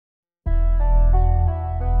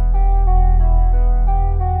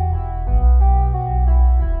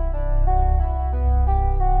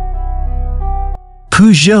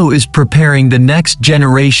Peugeot is preparing the next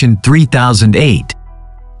generation 3008.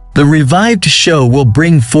 The revived show will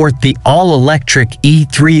bring forth the all-electric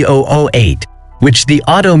E3008, which the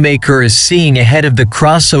automaker is seeing ahead of the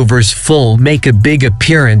crossover's full Make a Big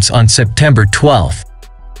appearance on September 12th.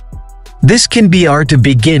 This can be to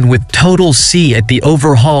begin with Total C at the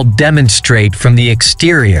overhauled demonstrate from the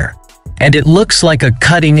exterior, and it looks like a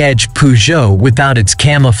cutting-edge Peugeot without its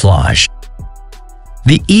camouflage.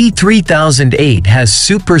 The E3008 has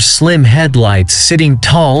super slim headlights sitting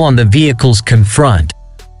tall on the vehicle's confront,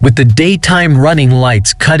 with the daytime running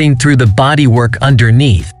lights cutting through the bodywork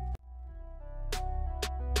underneath.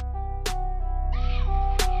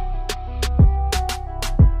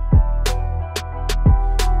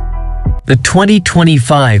 The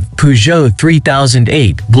 2025 Peugeot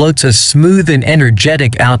 3008 gloats a smooth and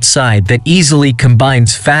energetic outside that easily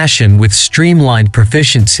combines fashion with streamlined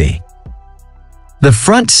proficiency. The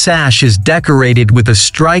front sash is decorated with a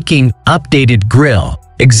striking, updated grille,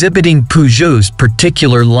 exhibiting Peugeot's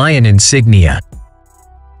particular lion insignia.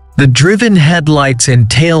 The driven headlights and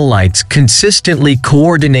taillights consistently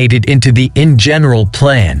coordinated into the in-general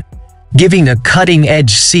plan, giving a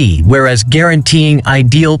cutting-edge C whereas guaranteeing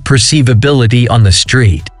ideal perceivability on the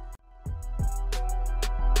street.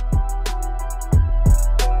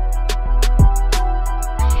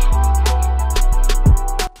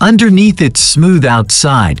 Underneath its smooth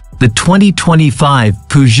outside, the 2025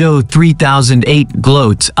 Peugeot 3008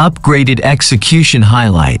 gloats upgraded execution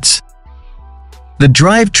highlights. The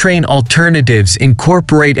drivetrain alternatives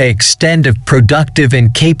incorporate an extent of productive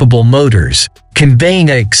and capable motors, conveying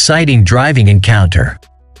an exciting driving encounter.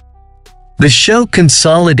 The show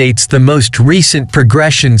consolidates the most recent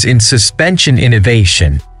progressions in suspension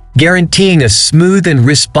innovation, guaranteeing a smooth and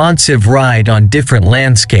responsive ride on different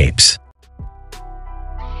landscapes.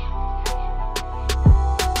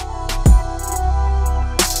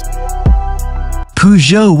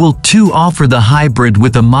 Peugeot will too offer the hybrid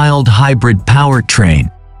with a mild hybrid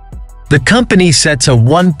powertrain. The company sets a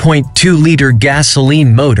 1.2-liter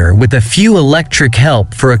gasoline motor with a few electric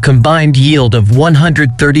help for a combined yield of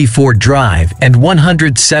 134 drive and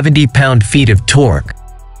 170 pound-feet of torque.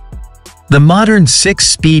 The modern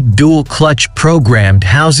 6-speed dual-clutch programmed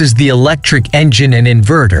houses the electric engine and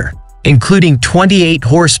inverter, including 28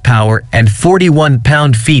 horsepower and 41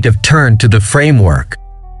 pound-feet of turn to the framework.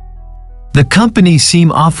 The company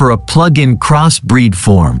seems offer a plug-in cross-breed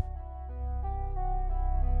form.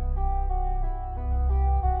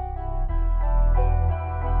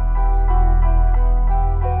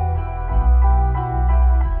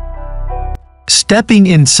 Stepping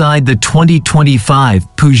inside the 2025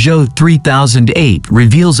 Peugeot 3008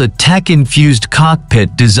 reveals a tech-infused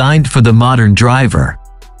cockpit designed for the modern driver.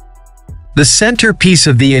 The centerpiece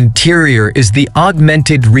of the interior is the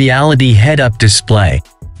augmented reality head-up display,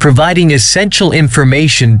 providing essential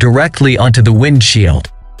information directly onto the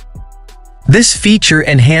windshield. This feature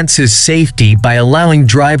enhances safety by allowing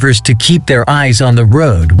drivers to keep their eyes on the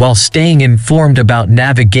road while staying informed about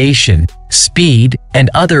navigation, speed, and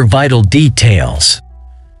other vital details.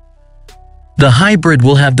 The hybrid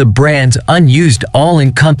will have the brand's unused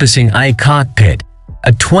all-encompassing iCockpit,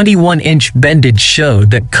 a 21-inch bended show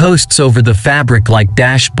that coasts over the fabric-like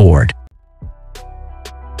dashboard.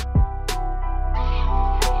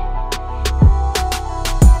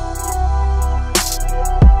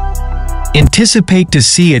 Anticipate to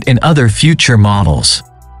see it in other future models.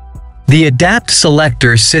 The Adapt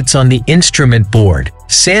selector sits on the instrument board,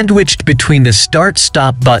 sandwiched between the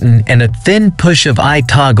Start-Stop button and a thin push of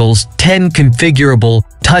iToggle's 10 configurable,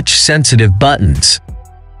 touch-sensitive buttons.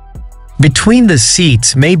 Between the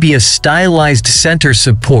seats may be a stylized center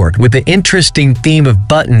support with an interesting theme of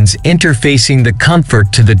buttons interfacing the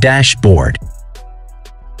comfort to the dashboard.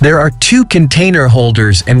 There are 2 container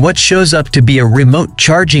holders and what shows up to be a remote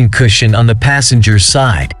charging cushion on the passenger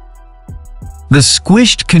side. The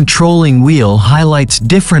squished controlling wheel highlights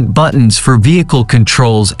different buttons for vehicle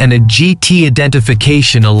controls and a GT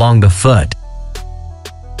identification along the foot.